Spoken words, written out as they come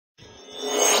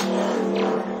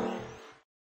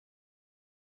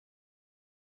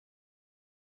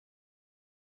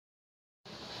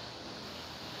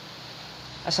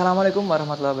Assalamualaikum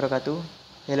warahmatullahi wabarakatuh.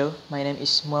 Hello, my name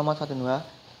is Fathun,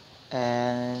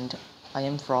 and I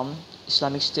am from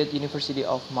Islamic State University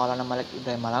of MAULANA MALIK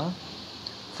IBRAHIM Malang,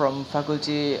 from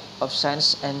Faculty of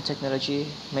Science and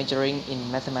Technology, majoring in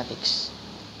mathematics.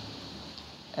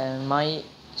 And my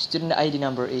student ID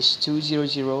number is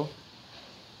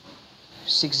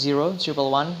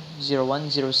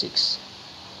 2006011110106.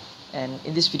 And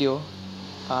in this video,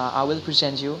 I will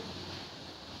present you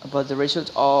about the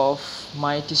result of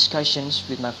my discussions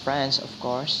with my friends, of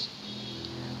course,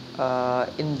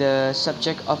 in the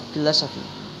subject of philosophy.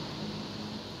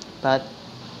 But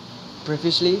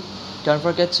previously, don't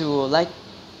forget to like,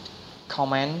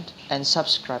 comment, and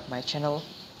subscribe my channel,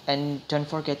 and don't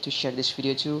forget to share this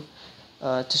video too,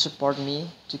 to support me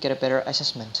to get a better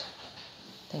assessment.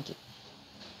 Thank you.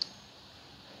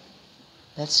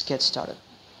 Let's get started.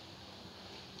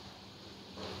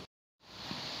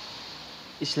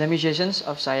 Islamizations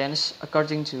of science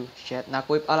according to Syed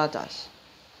Naquib Al-Attas.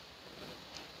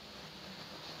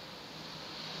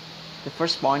 The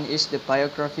first point is the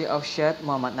biography of Syed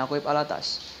Muhammad Naquib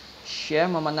Al-Attas.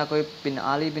 Syed Muhammad Naquib bin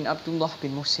Ali bin Abdullah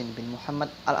bin Muhsin bin Muhammad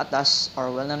Al-Attas,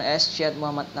 or well known as Syed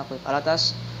Muhammad Naquib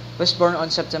Al-Attas, was born on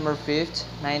September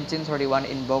 5, 1931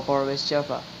 in Bogor, West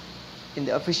Java. In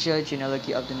the official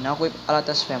genealogy of the Naquib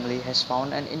Al-Attas family has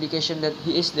found an indication that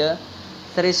he is the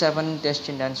 37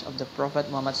 descendants of the Prophet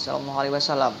Muhammad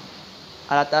SAW.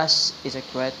 Al-Attas is a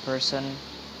great person.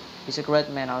 He's a great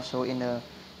man also in the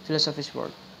philosophy's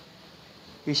world.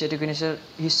 His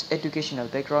educational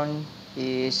background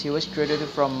is he was graduated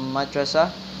from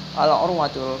Madrasah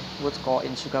Al-Urwatul Wuthqa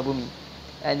in Sukabumi,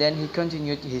 and then he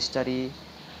continued his study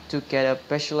to get a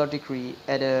bachelor degree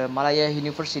at the Malaya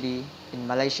University in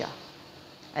Malaysia,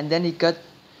 and then he got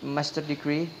a master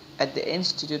degree at the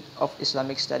Institute of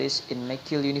Islamic Studies in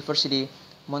McGill University,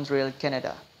 Montreal,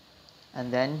 Canada,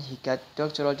 and then he got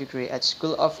doctoral degree at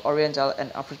School of Oriental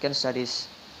and African Studies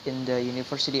in the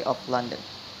University of London.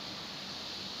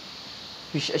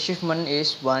 His achievement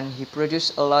is, one, he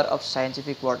produced a lot of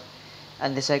scientific work,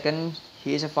 and the second,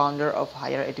 he is a founder of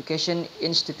higher education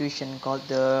institution called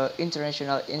the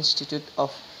International Institute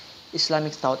of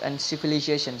Islamic Thought and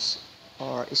Civilizations,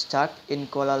 or ISTAC, in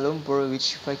Kuala Lumpur,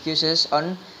 which focuses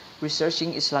on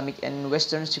researching Islamic and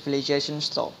Western civilizations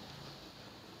thought.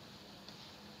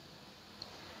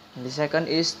 And the second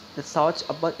is the thoughts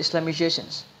about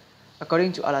Islamizations.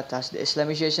 According to Al-Attas, the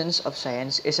Islamizations of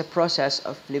science is a process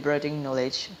of liberating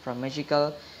knowledge from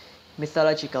magical,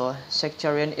 mythological,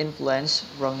 sectarian influence,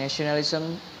 wrong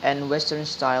nationalism, and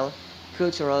Western-style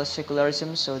cultural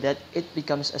secularism so that it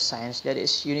becomes a science that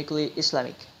is uniquely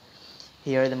Islamic.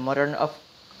 Here, the modern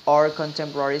or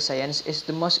contemporary science is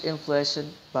the most influenced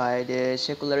by the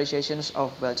secularizations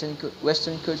of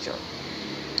Western culture.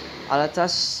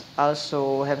 Al-Attas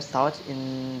also have thought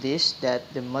in this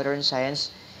that the modern science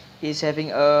is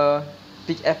having a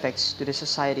big effects to the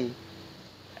society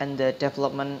and the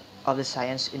development of the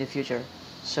science in the future,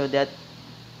 so that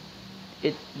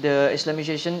the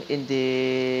Islamization in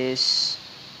this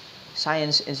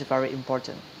science is very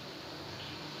important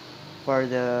for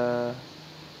the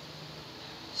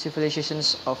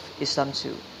civilizations of Islam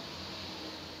too.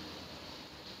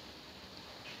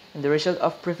 And the result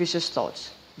of previous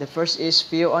thoughts. The first is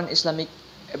view on Islamic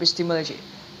epistemology.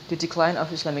 The decline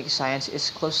of Islamic science is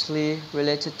closely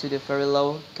related to the very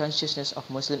low consciousness of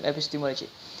Muslim epistemology.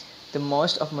 The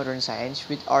most of modern science,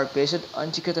 which are based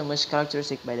on dichotomous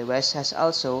characteristics by the West, has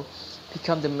also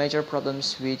become the major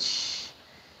problems which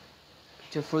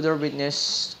to further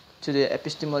witness to the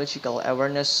epistemological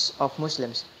awareness of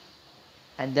Muslims.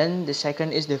 And then the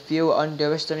second is the view on the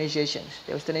Westernization.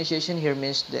 The Westernization here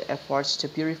means the efforts to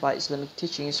purify Islamic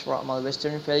teachings from all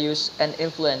Western values and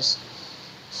influence.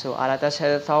 So Al-Attas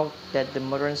had thought that the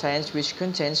modern science which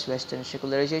contains Western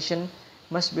secularization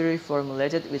must be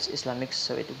reformulated with Islamic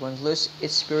so it won't lose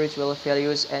its spiritual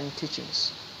values and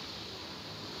teachings.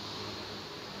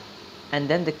 And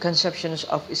then the conceptions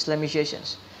of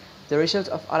Islamizations. The result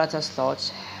of Al-Attas'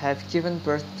 thoughts have given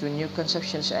birth to new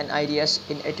conceptions and ideas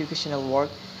in educational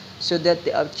work so that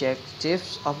the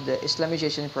objectives of the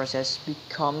Islamization process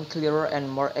become clearer and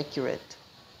more accurate.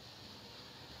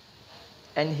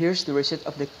 And here's the result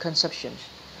of the conceptions.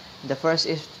 The first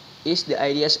is the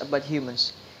ideas about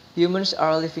humans. Humans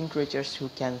are living creatures who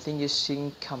can think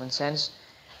using common sense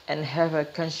and have a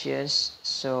conscience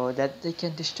so that they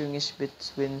can distinguish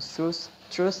between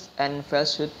truth and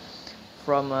falsehood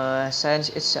from science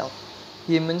itself.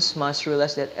 Humans must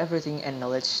realize that everything and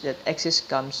knowledge that exists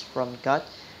comes from God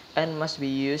and must be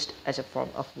used as a form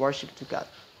of worship to God.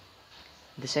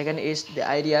 The second is the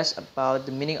ideas about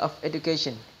the meaning of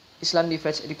education. Islam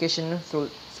divides education through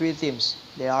three themes.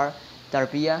 They are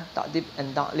tarbiyah, ta'dib,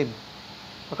 and ta'lim.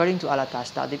 According to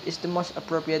Al-Attas, ta'dib is the most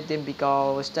appropriate theme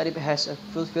because ta'dib has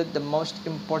fulfilled the most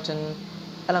important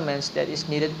elements that is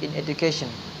needed in education,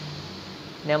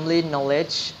 namely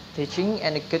knowledge, teaching,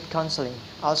 and good counseling,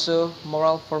 also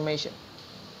moral formation.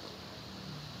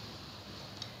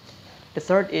 The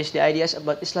third is the ideas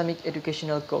about Islamic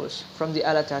educational goals. From the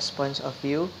Al-Attas point of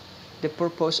view, the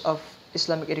purpose of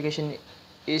Islamic education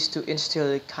is to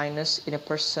instill kindness in a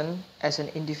person as an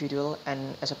individual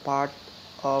and as a part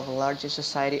of a larger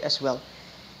society as well.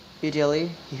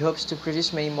 Ideally, he hopes to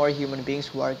produce many more human beings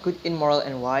who are good in moral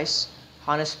and wise,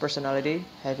 honest personality,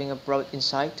 having a broad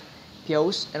insight,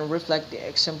 pious, and reflect the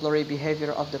exemplary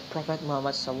behavior of the Prophet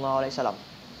Muhammad SAW.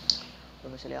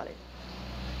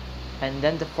 And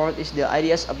then the fourth is the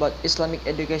ideas about Islamic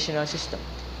educational system.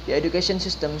 The education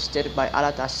system stated by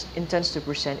Al-Attas intends to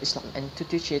present Islam and to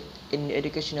teach it in the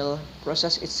educational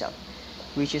process itself,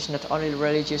 which is not only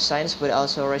religious science but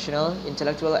also rational,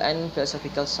 intellectual, and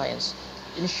philosophical science.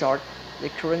 In short, the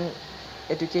current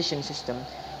education system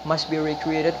must be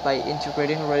recreated by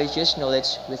integrating religious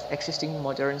knowledge with existing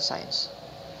modern science.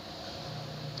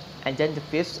 And then the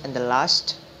fifth and the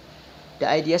last, the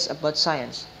ideas about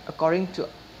science. According to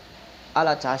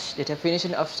Al-Attas, the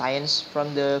definition of science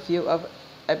from the view of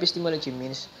epistemology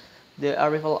means the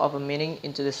arrival of a meaning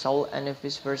into the soul and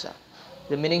vice versa.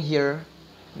 The meaning here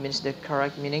means the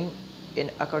correct meaning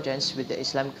in accordance with the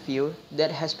Islamic view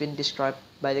that has been described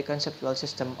by the conceptual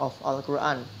system of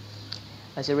Al-Quran.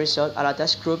 As a result,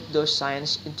 Al-Attas grouped those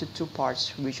science into two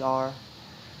parts, which are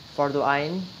Fardu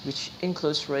Ain, which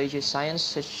includes religious science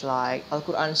such like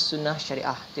Al-Quran, Sunnah,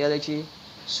 Sharia, theology,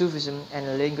 Sufism,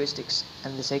 and linguistics,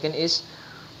 and the second is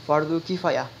Fardu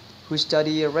Kifayah, who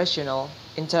study rational,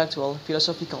 intellectual,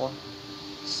 philosophical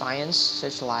science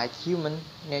such like human,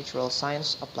 natural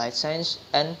science, applied science,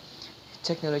 and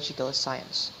technological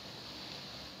science.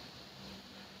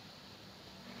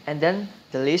 And then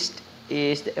the list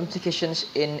is the implications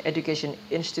in education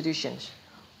institutions,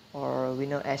 or we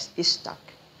know as ISTAC.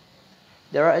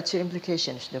 There are two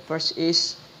implications. The first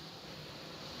is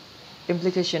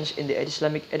implications in the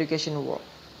Islamic education world.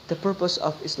 The purpose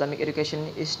of Islamic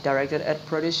education is directed at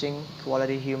producing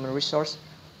quality human resource,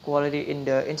 quality in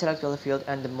the intellectual field,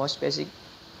 and the most basic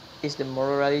is the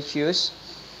moral religious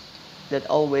that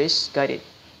always guide it.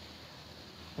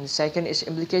 And the second is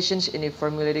implications in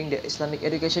formulating the Islamic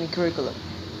education curriculum.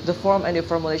 The form and the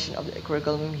formulation of the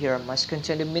curriculum here must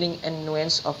contain the meaning and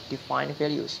nuance of defined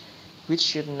values, which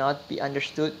should not be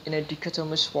understood in a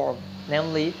dichotomous form,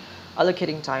 namely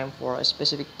allocating time for a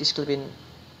specific discipline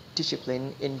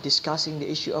in discussing the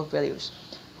issue of values.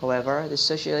 However, the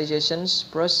socialization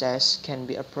process can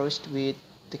be approached with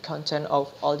the content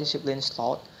of all disciplines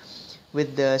taught,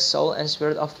 with the soul and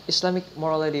spirit of Islamic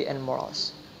morality and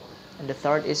morals. And the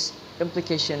third is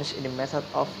implications in the method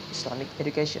of Islamic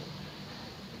education.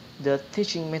 The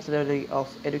teaching methodology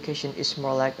of education is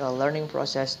more like a learning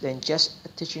process than just a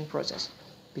teaching process.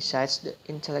 Besides the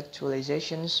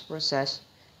intellectualization process,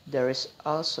 there is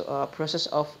also a process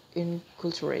of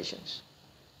inculturation.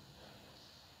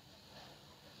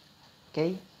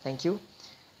 Okay, thank you.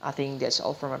 I think that's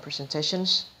all for my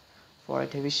presentations. For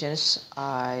divisions,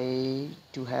 I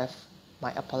do have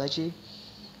my apology.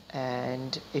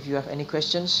 And if you have any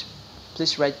questions,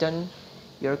 please write down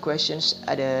your questions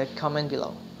at the comment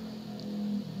below.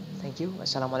 Thank you.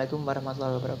 Wassalamualaikum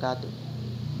warahmatullahi wabarakatuh.